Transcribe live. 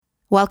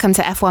Welcome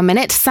to F1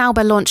 Minute.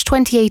 Sauber launched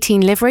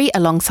 2018 livery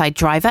alongside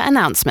driver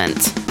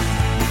announcement.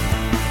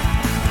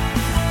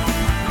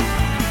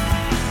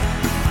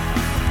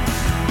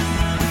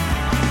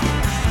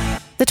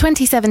 The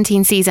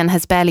 2017 season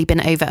has barely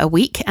been over a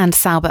week, and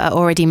Sauber are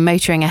already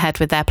motoring ahead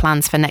with their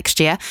plans for next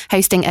year,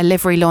 hosting a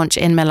livery launch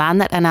in Milan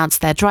that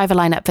announced their driver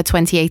lineup for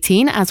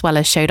 2018, as well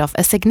as showed off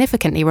a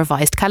significantly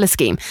revised colour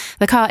scheme.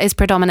 The car is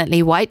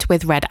predominantly white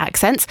with red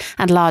accents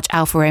and large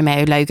Alfa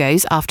Romeo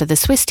logos after the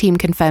Swiss team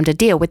confirmed a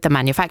deal with the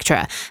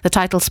manufacturer. The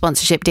title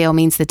sponsorship deal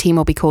means the team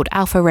will be called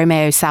Alfa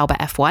Romeo Sauber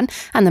F1,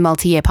 and the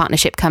multi-year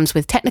partnership comes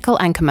with technical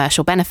and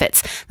commercial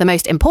benefits. The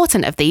most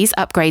important of these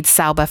upgrades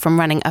Sauber from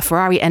running a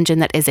Ferrari engine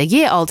that is a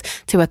year old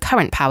to a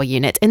current power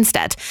unit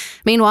instead.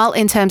 Meanwhile,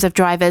 in terms of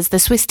drivers, the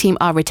Swiss team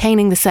are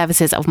retaining the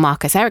services of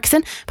Marcus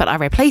Ericsson, but are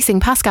replacing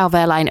Pascal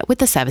Wehrlein with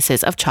the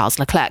services of Charles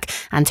Leclerc.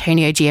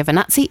 Antonio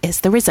Giovinazzi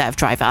is the reserve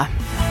driver.